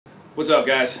What's up,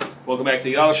 guys? Welcome back to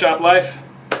the Auto Shop Life.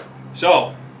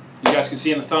 So, you guys can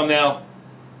see in the thumbnail,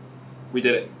 we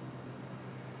did it.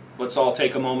 Let's all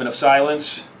take a moment of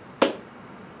silence.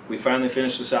 We finally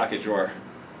finished the socket drawer.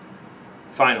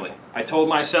 Finally. I told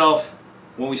myself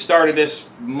when we started this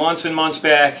months and months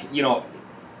back, you know,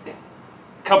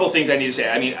 a couple things I need to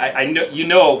say. I mean, I know, you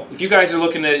know, if you guys are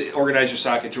looking to organize your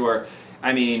socket drawer,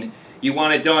 I mean, you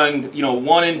want it done, you know,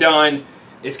 one and done.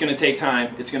 It's going to take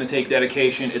time, it's going to take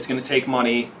dedication, it's going to take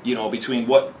money, you know, between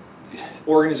what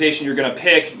organization you're going to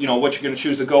pick, you know, what you're going to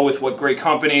choose to go with, what great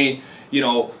company, you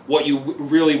know, what you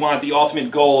really want, the ultimate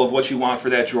goal of what you want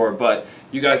for that drawer. But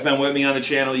you guys been with me on the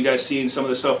channel, you guys seen some of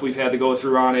the stuff we've had to go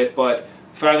through on it, but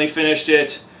finally finished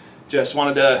it. Just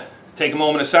wanted to take a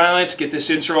moment of silence, get this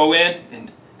intro in,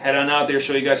 and head on out there,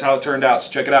 show you guys how it turned out.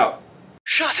 So check it out.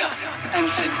 Shut up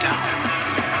and sit down.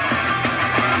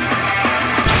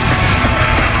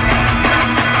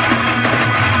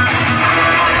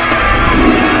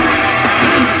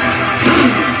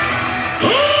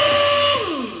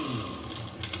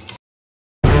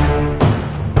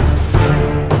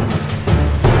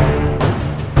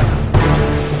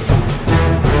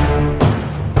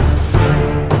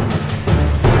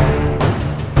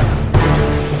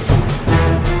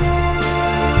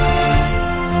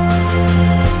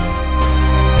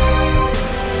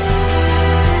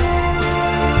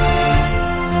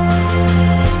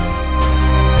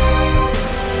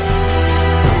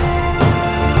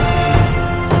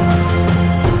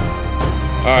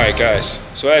 Alright guys,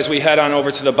 so as we head on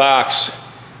over to the box,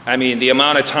 I mean, the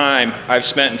amount of time I've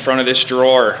spent in front of this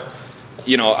drawer,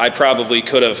 you know, I probably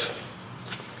could have,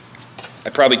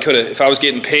 if I was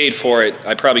getting paid for it,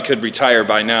 I probably could retire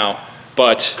by now.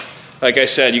 But like I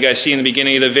said, you guys see in the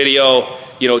beginning of the video,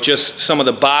 you know, just some of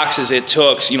the boxes it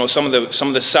took, you know, some of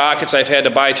the sockets I've had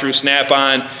to buy through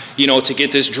Snap-on, you know, to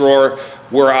get this drawer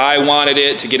where I wanted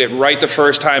it, to get it right the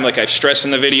first time, like I've stressed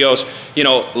in the videos. You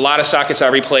know, a lot of sockets I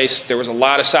replaced. There was a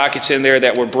lot of sockets in there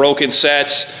that were broken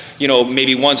sets, you know,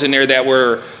 maybe ones in there that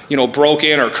were, you know,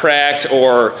 broken or cracked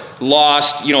or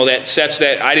lost, you know, that sets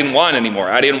that I didn't want anymore.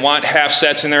 I didn't want half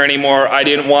sets in there anymore. I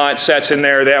didn't want sets in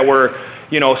there that were,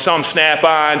 you know, some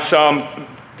Snap-on, some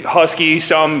Husky,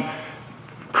 some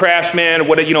Craftsman,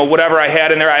 you know, whatever I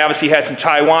had in there. I obviously had some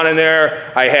Taiwan in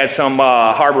there. I had some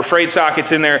Harbor Freight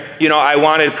sockets in there. You know, I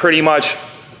wanted pretty much,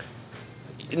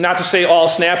 not to say all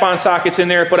Snap-on sockets in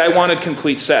there, but I wanted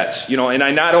complete sets, you know, and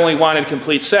I not only wanted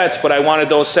complete sets, but I wanted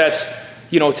those sets,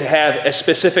 you know, to have a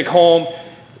specific home.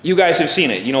 You guys have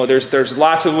seen it, you know, there's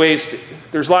lots of ways,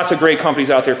 there's lots of great companies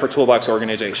out there for toolbox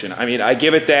organization. I mean, I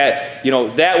give it that, you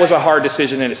know, that was a hard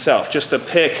decision in itself, just to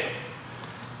pick,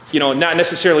 you know, not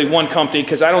necessarily one company,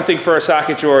 because I don't think for a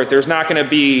socket drawer, there's not going to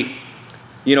be,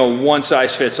 you know, one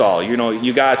size fits all. You know,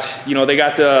 you got, you know, they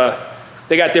got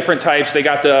different types. They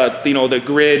got the, you know, the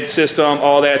grid system,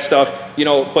 all that stuff, you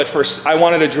know, but I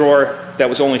wanted a drawer that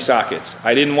was only sockets.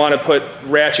 I didn't want to put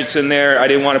ratchets in there. I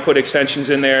didn't want to put extensions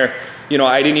in there. You know,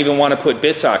 I didn't even want to put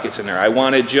bit sockets in there. I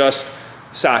wanted just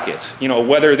sockets, you know,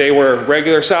 whether they were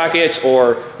regular sockets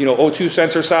or, you know, O2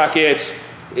 sensor sockets,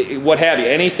 what have you.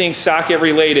 Anything socket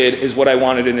related is what I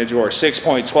wanted in the drawer.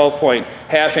 6-point, 12-point,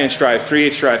 half-inch drive,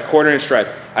 3/8 drive, quarter-inch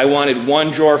drive. I wanted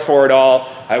one drawer for it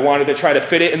all. I wanted to try to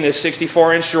fit it in this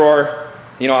 64-inch drawer.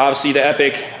 You know, obviously the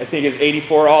Epic, I think, is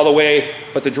 84 all the way,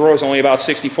 but the drawer is only about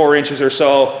 64 inches or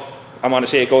so. I want to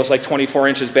say it goes like 24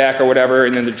 inches back or whatever,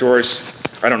 and then the drawer is,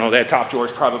 I don't know, that top drawer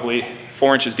is probably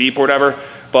 4 inches deep or whatever.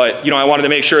 But, you know, I wanted to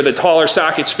make sure the taller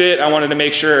sockets fit. I wanted to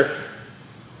make sure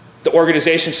the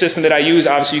organization system that I use,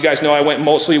 obviously you guys know I went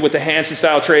mostly with the Hanson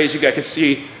style trays. You guys can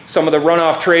see some of the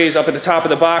runoff trays up at the top of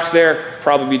the box there.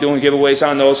 Probably be doing giveaways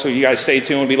on those, so you guys stay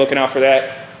tuned, be looking out for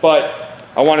that. But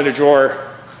I wanted a drawer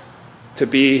to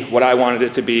be what I wanted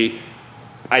it to be.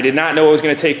 I did not know it was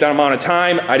going to take that amount of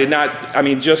time. I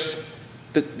mean, just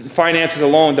the finances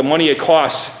alone, the money it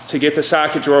costs to get the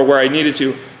socket drawer where I needed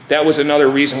to, that was another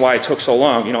reason why it took so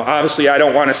long. You know, obviously I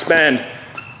don't want to spend,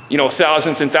 you know,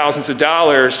 thousands and thousands of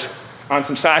dollars on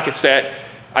some sockets that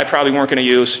I probably weren't going to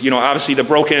use. You know, obviously the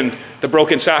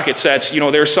broken socket sets, you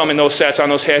know, there's some in those sets on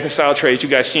those Hanson style trays. You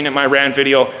guys seen it in my rant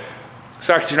video.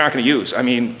 Sockets you're not going to use. I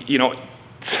mean, you know,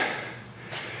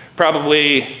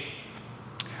 probably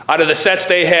out of the sets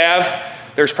they have,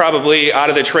 there's probably, out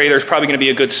of the tray, there's probably going to be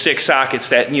a good 6 sockets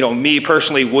that, you know, me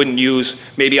personally wouldn't use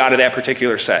maybe out of that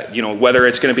particular set. You know, whether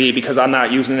it's going to be because I'm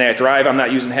not using that drive, I'm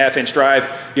not using half-inch drive,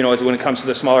 you know, when it comes to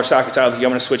the smaller sockets, obviously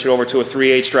I'm going to switch it over to a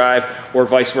 3/8 drive, or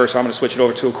vice versa, I'm going to switch it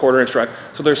over to a quarter-inch drive.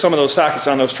 So there's some of those sockets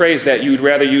on those trays that you'd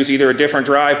rather use either a different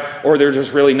drive, or there's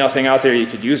just really nothing out there you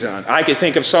could use it on. I could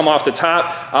think of some off the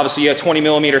top. Obviously a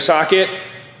 20mm socket,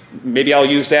 maybe I'll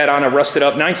use that on a rusted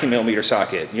up 19mm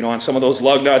socket. You know, on some of those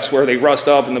lug nuts where they rust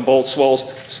up and the bolt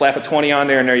swells, slap a 20 on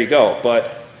there and there you go.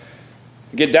 But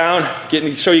get down,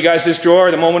 show you guys this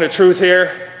drawer, the moment of truth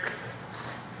here.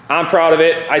 I'm proud of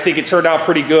it. I think it turned out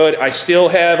pretty good. I still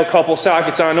have a couple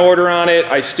sockets on order on it.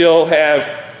 I still have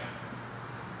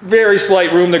very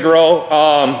slight room to grow,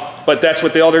 but that's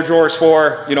what the other drawer's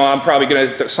for. You know, I'm probably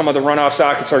gonna, some of the runoff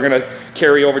sockets are gonna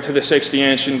carry over to the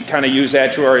 60-inch and kind of use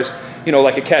that drawer as, you know,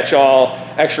 like a catch-all,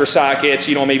 extra sockets,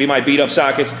 you know, maybe my beat-up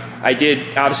sockets. I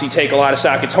did obviously take a lot of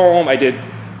sockets home. I did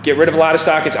get rid of a lot of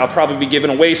sockets. I'll probably be giving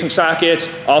away some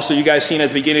sockets. Also, you guys seen at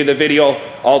the beginning of the video,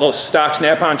 all those stock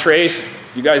snap-on trays.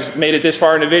 You guys made it this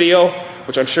far in the video,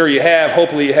 which I'm sure you have,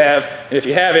 hopefully you have. And if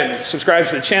you haven't, subscribe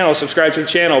to the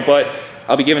channel, but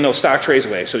I'll be giving those stock trays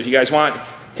away. So if you guys want,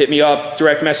 hit me up,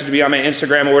 direct message me on my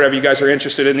Instagram or whatever you guys are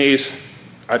interested in these.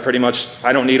 I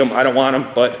don't need them, I don't want them,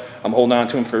 but I'm holding on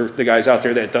to them for the guys out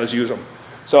there that does use them.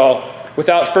 So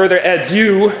without further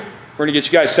ado, we're gonna get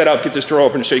you guys set up, get this drawer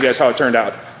open and show you guys how it turned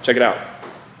out. Check it out.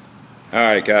 All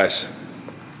right, guys.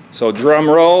 So drum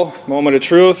roll, moment of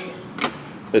truth.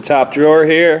 The top drawer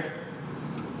here.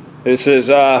 This is,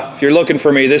 if you're looking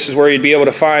for me, this is where you'd be able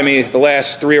to find me the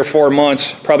last 3 or 4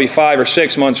 months, probably 5 or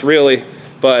 6 months really,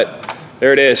 but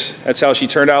there it is. That's how she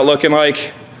turned out looking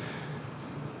like.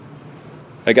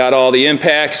 I got all the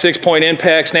impact, 6-point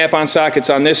impact snap-on sockets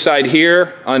on this side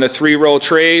here on the 3-row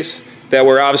trays that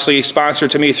were obviously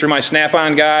sponsored to me through my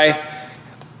snap-on guy.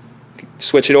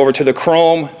 Switch it over to the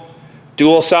chrome,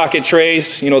 dual socket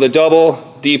trays, you know, the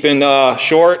double, deep and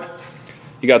short.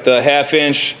 You got the 1/2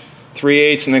 inch,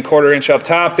 3/8, and then 1/4 inch up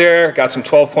top there. Got some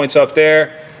 12 points up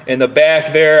there. In the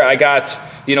back there, I got,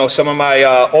 you know, some of my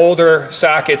older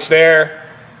sockets there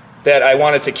that I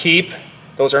wanted to keep.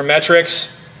 Those are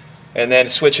metrics. And then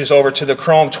it switches over to the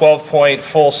chrome 12-point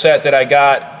full set that I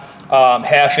got,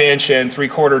 1/2 inch and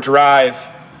 3/4 drive,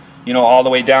 you know, all the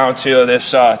way down to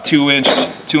this 2 and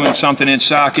something inch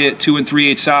socket, 2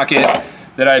 3/8 socket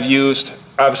that I've used.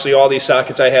 Obviously all these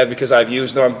sockets I have because I've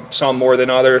used them, some more than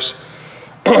others.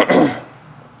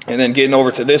 And then getting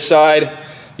over to this side,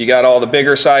 you got all the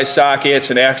bigger size sockets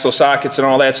and axle sockets and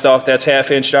all that stuff. That's 1/2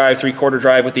 inch drive, 3/4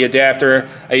 drive with the adapter.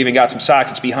 I even got some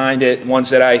sockets behind it, ones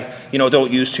that I, you know,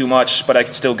 don't use too much, but I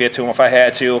could still get to them if I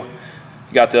had to. You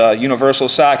got the universal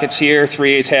sockets here,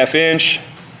 3/8, 1/2 inch.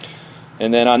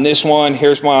 And then on this one,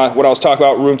 here's what I was talking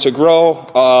about, room to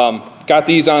grow. Got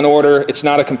these on order. It's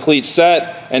not a complete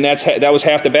set, and that was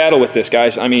half the battle with this,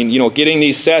 guys. I mean, you know, getting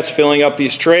these sets, filling up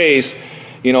these trays,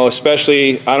 you know,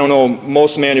 especially, I don't know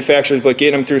most manufacturers, but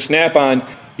getting them through Snap-on,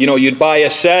 you know, you'd buy a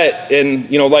set and,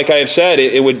 you know, like I have said,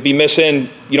 it would be missing,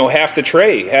 you know, half the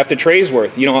tray's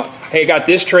worth. You know, hey, I got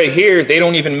this tray here. They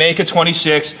don't even make a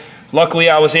 26. Luckily,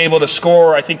 I was able to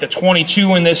score, I think, the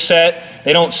 22 in this set.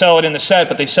 They don't sell it in the set,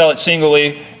 but they sell it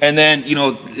singly. And then, you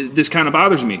know, this kind of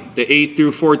bothers me. The 8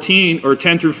 through 14 or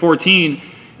 10 through 14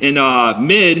 in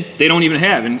mid, they don't even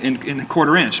have in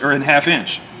 1/4 inch or in 1/2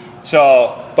 inch.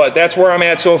 So, but that's where I'm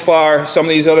at so far. Some of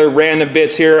these other random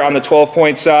bits here on the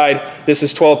 12-point side. This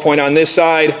is 12-point on this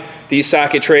side. These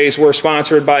socket trays were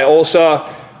sponsored by Olsa.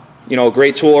 You know,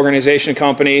 great tool organization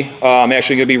company. I'm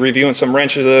actually going to be reviewing some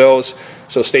wrenches of those,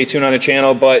 so stay tuned on the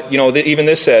channel. But, you know, even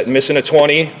this set, missing a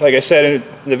 20, like I said in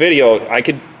the video, I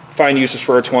could find uses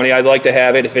for a 20. I'd like to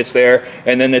have it if it's there.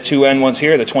 And then the 2N ones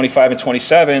here, the 25 and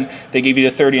 27, they give you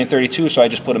the 30 and 32, so I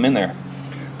just put them in there.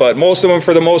 But most of them,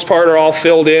 for the most part, are all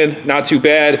filled in, not too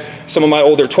bad. Some of my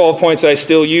older 12 points I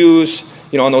still use,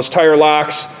 you know, on those tire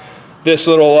locks. This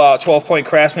little 12-point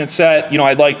Craftsman set, you know,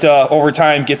 I'd like to, over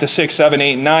time, get the 6, 7,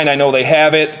 8, and 9. I know they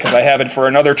have it, because I have it for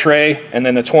another tray, and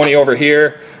then the 20 over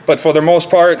here. But for the most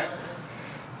part,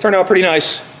 turned out pretty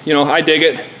nice. You know, I dig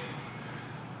it.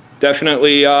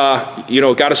 Definitely, you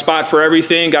know, got a spot for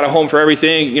everything, got a home for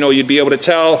everything. You know, you'd be able to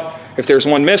tell if there's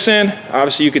one missing.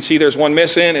 Obviously, you could see there's one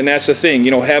missing, and that's the thing.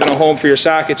 You know, having a home for your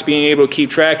sockets, being able to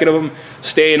keep track of them,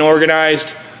 staying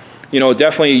organized. You know,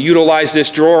 definitely utilize this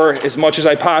drawer as much as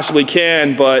I possibly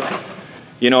can, but,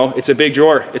 you know, it's a big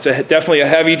drawer. It's definitely a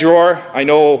heavy drawer. I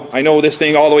know this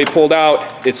thing all the way pulled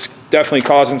out. It's definitely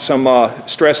causing some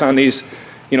stress on these,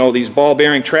 you know, these ball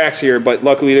bearing tracks here, but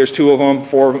luckily there's 2 of them,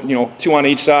 4, you know, 2 on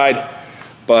each side.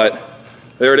 But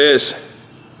there it is.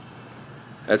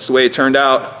 That's the way it turned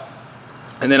out.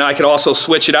 And then I could also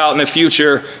switch it out in the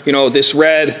future. You know, this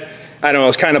red, I don't know,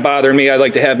 it's kind of bothering me. I'd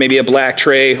like to have maybe a black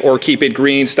tray or keep it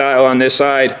green style on this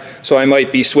side. So I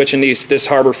might be switching this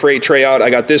Harbor Freight tray out. I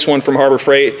got this one from Harbor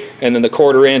Freight, and then the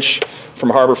 1/4 inch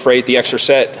from Harbor Freight, the extra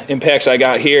set impacts I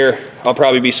got here. I'll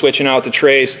probably be switching out the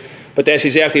trays, but that's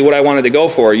exactly what I wanted to go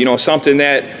for. You know, something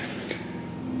that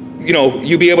you know,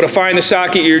 you'd be able to find the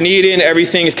socket you're needing.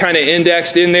 Everything is kind of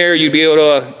indexed in there. You'd be able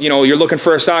to, you know, you're looking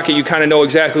for a socket, you kind of know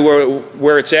exactly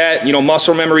where it's at. You know,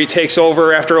 muscle memory takes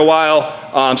over after a while.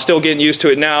 I'm still getting used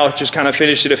to it now. Just kind of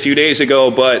finished it a few days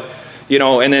ago, but you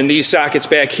know, and then these sockets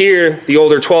back here, the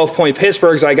older 12-point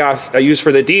Pittsburghs I use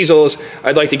for the diesels,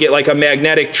 I'd like to get like a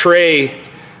magnetic tray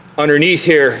underneath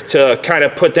here to kind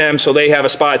of put them so they have a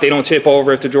spot. They don't tip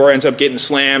over if the drawer ends up getting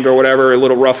slammed or whatever, a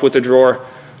little rough with the drawer.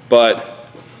 But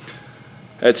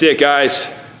that's it, guys.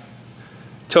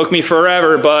 Took me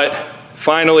forever, but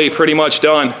finally pretty much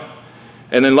done.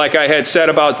 And then like I had said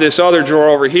about this other drawer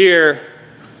over here,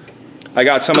 I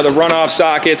got some of the runoff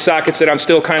sockets that I'm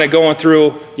still kind of going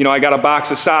through. You know, I got a box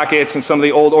of sockets and some of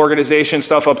the old organization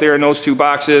stuff up there in those 2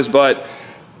 boxes, but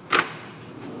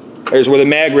there's where the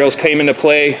mag rails came into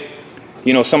play.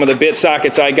 You know, some of the bit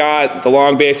sockets I got, the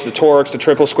long bits, the Torx, the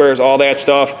triple squares, all that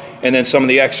stuff, and then some of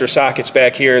the extra sockets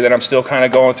back here that I'm still kind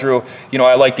of going through. You know,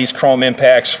 I like these chrome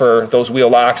impacts for those wheel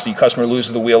locks. The customer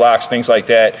loses the wheel locks, things like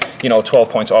that. You know, 12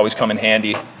 points always come in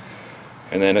handy.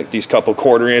 And then these couple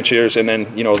 1/4 inchers, and then,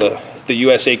 you know, the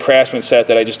USA Craftsman set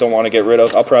that I just don't want to get rid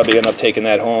of. I'll probably end up taking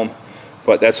that home.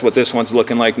 But that's what this one's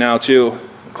looking like now too.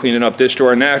 Cleaning up this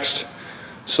drawer next.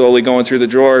 Slowly going through the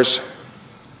drawers.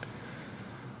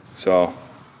 So.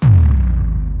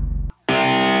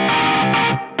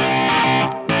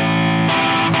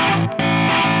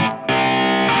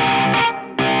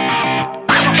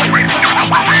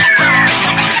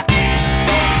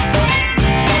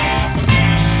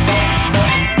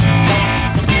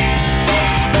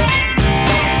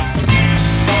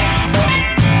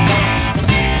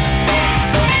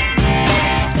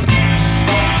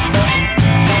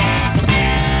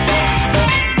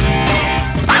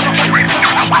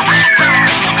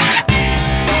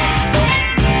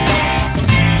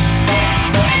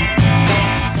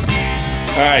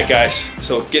 Alright guys,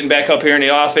 so getting back up here in the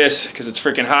office because it's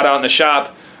freaking hot out in the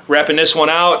shop, wrapping this one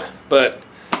out, but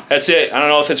that's it. I don't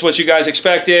know if it's what you guys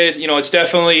expected. You know, it's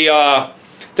definitely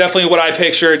what I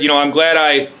pictured. You know, I'm glad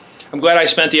I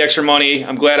spent the extra money.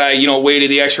 I'm glad I, you know, waited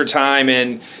the extra time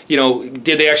and, you know,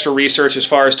 did the extra research as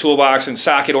far as toolbox and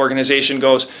socket organization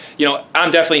goes. You know,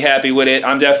 I'm definitely happy with it.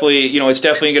 I'm definitely, you know, it's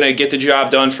definitely going to get the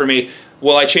job done for me.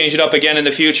 Will I change it up again in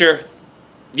the future?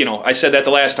 You know, I said that the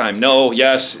last time. No,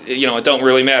 yes, you know, it don't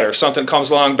really matter. If something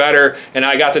comes along better and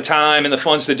I got the time and the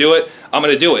funds to do it, I'm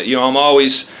going to do it. You know, I'm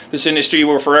always, this industry,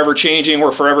 we're forever changing,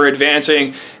 we're forever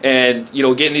advancing, and, you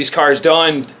know, getting these cars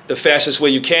done the fastest way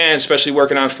you can, especially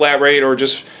working on flat rate or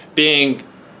just being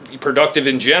productive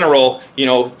in general, you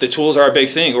know, the tools are a big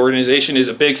thing. Organization is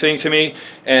a big thing to me,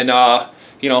 and,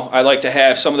 you know, I like to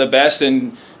have some of the best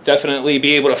and definitely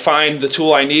be able to find the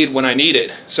tool I need when I need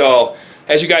it. So,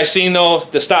 as you guys seen though,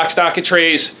 the socket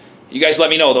trays, you guys let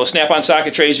me know. Those snap-on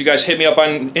socket trays, you guys hit me up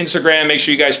on Instagram. Make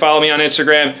sure you guys follow me on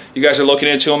Instagram. You guys are looking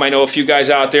into them. I know a few guys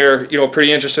out there, you know,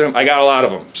 pretty interested in them. I got a lot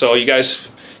of them. So you guys,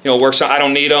 you know, I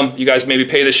don't need them. You guys maybe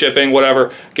pay the shipping,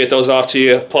 whatever. Get those off to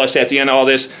you. Plus at the end of all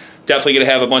this, definitely going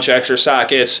to have a bunch of extra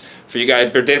sockets for you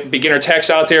guys, beginner techs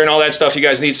out there and all that stuff. You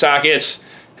guys need sockets.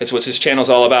 That's what this channel's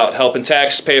all about. Helping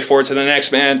techs, pay it forward to the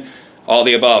next man. All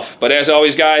the above. But as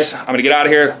always, guys, I'm going to get out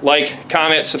of here. Like,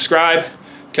 comment, subscribe.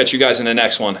 Catch you guys in the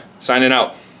next one. Signing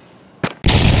out.